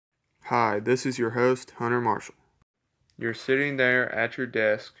Hi, this is your host, Hunter Marshall. You're sitting there at your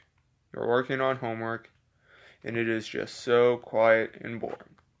desk, you're working on homework, and it is just so quiet and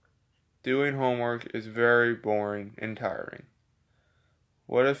boring. Doing homework is very boring and tiring.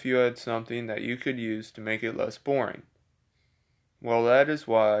 What if you had something that you could use to make it less boring? Well, that is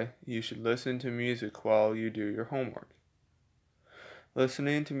why you should listen to music while you do your homework.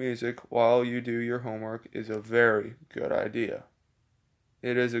 Listening to music while you do your homework is a very good idea.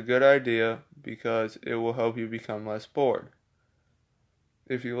 It is a good idea because it will help you become less bored.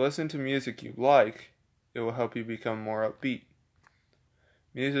 If you listen to music you like, it will help you become more upbeat.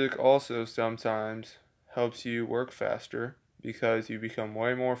 Music also sometimes helps you work faster because you become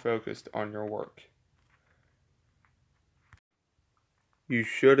way more focused on your work. You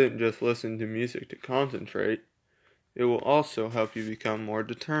shouldn't just listen to music to concentrate. It will also help you become more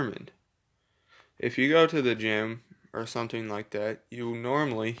determined. If you go to the gym or something like that, you will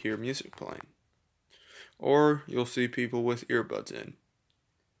normally hear music playing. Or you'll see people with earbuds in.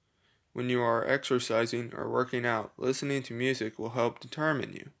 When you are exercising or working out, listening to music will help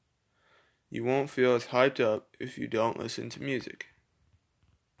determine you. You won't feel as hyped up if you don't listen to music.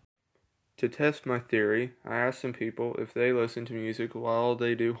 To test my theory, I asked some people if they listen to music while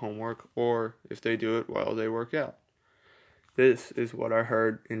they do homework or if they do it while they work out. This is what I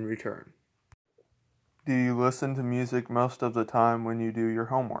heard in return. Do you listen to music most of the time when you do your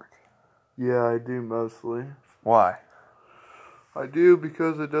homework? Yeah, I do mostly. Why? I do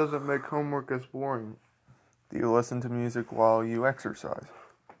because it doesn't make homework as boring. Do you listen to music while you exercise?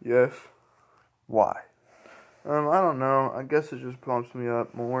 Yes. Why? I don't know. I guess it just pumps me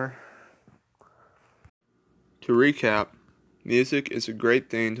up more. To recap, music is a great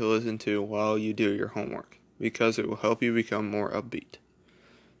thing to listen to while you do your homework because it will help you become more upbeat.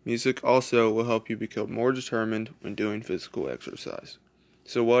 Music also will help you become more determined when doing physical exercise.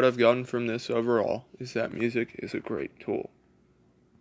 So what I've gotten from this overall is that music is a great tool.